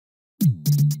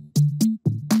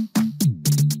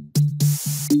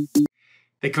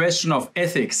The question of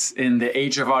ethics in the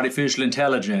age of artificial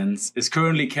intelligence is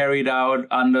currently carried out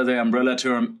under the umbrella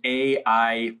term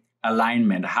AI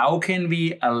alignment. How can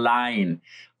we align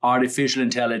artificial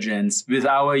intelligence with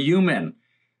our human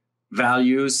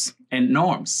values and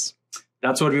norms?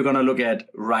 That's what we're going to look at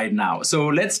right now. So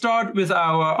let's start with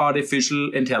our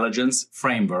artificial intelligence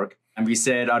framework. And we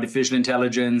said artificial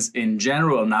intelligence in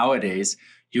general nowadays,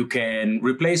 you can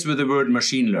replace with the word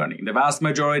machine learning. The vast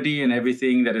majority and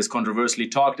everything that is controversially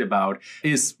talked about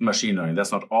is machine learning.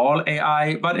 That's not all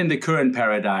AI, but in the current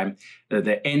paradigm,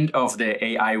 the end of the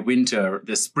AI winter,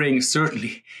 the spring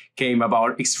certainly came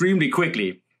about extremely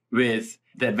quickly with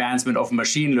the advancement of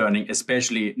machine learning,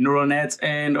 especially neural nets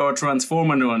and or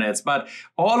transformer neural nets. But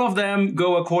all of them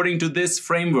go according to this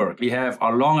framework. We have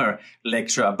a longer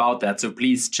lecture about that, so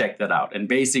please check that out. And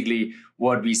basically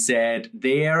what we said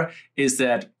there is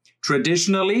that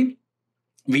traditionally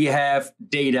we have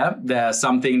data. There's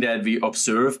something that we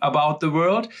observe about the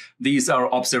world. These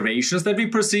are observations that we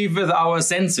perceive with our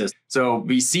senses. So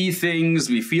we see things,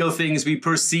 we feel things, we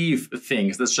perceive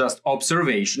things. That's just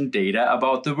observation data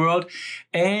about the world.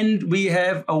 And we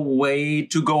have a way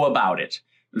to go about it.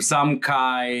 Some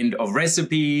kind of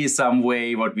recipe, some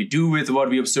way what we do with what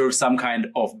we observe, some kind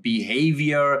of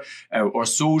behavior or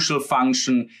social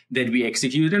function that we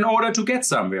execute in order to get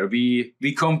somewhere. We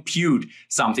compute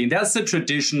something. That's the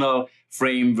traditional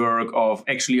framework of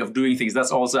doing things.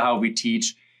 That's also how we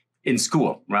teach in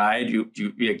school, right? You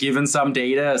are given some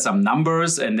data, some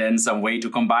numbers, and then some way to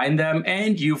combine them,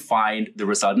 and you find the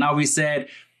result. Now, we said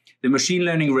the machine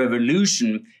learning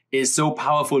revolution is so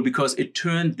powerful because it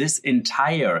turned this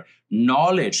entire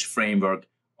knowledge framework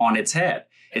on its head.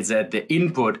 It's that the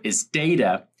input is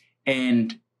data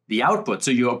and the output.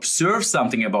 So you observe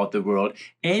something about the world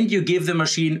and you give the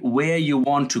machine where you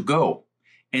want to go.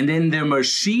 And then the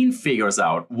machine figures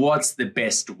out what's the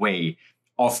best way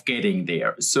of getting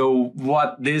there. So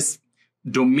what this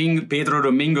Pedro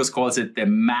Domingos calls it the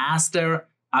master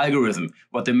algorithm.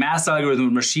 What the master algorithm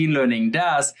of machine learning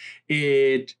does,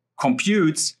 it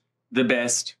computes the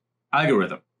best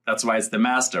algorithm. That's why it's the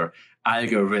master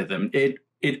algorithm.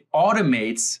 It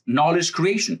automates knowledge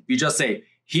creation. We just say,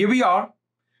 here we are,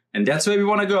 and that's where we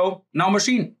want to go. Now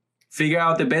machine, figure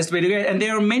out the best way to get. And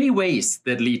there are many ways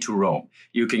that lead to Rome.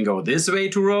 You can go this way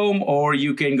to Rome, or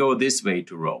you can go this way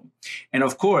to Rome. And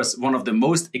of course, one of the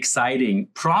most exciting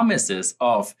promises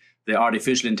of the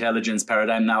artificial intelligence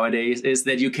paradigm nowadays is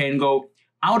that you can go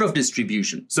out of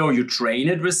distribution. So you train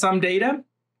it with some data,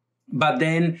 but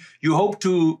then you hope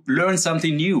to learn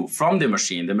something new from the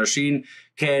machine. The machine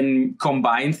can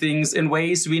combine things in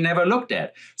ways we never looked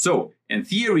at. So in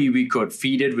theory, we could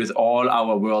feed it with all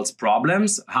our world's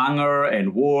problems, hunger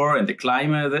and war and the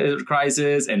climate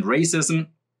crisis and racism.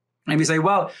 And we say,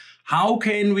 well, how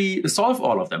can we solve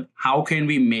all of them? How can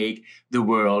we make the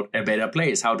world a better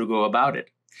place? How to go about it?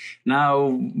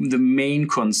 Now, the main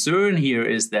concern here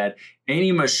is that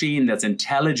any machine that's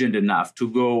intelligent enough to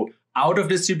go out of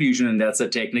distribution, and that's a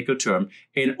technical term,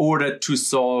 in order to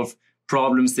solve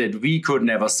problems that we could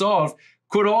never solve,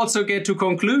 could also get to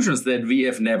conclusions that we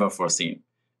have never foreseen.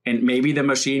 And maybe the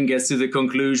machine gets to the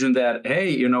conclusion that, hey,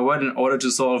 you know what, in order to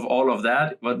solve all of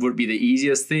that, what would be the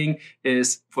easiest thing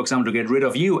is, for example, to get rid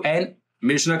of you. And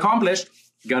mission accomplished,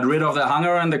 got rid of the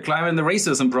hunger and the climate and the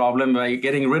racism problem by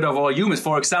getting rid of all humans,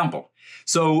 for example.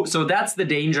 So that's the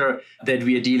danger that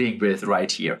we are dealing with right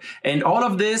here. And all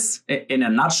of this, in a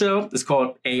nutshell, is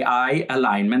called AI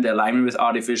alignment, the alignment with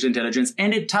artificial intelligence.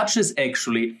 And it touches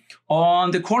actually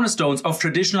on the cornerstones of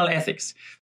traditional ethics.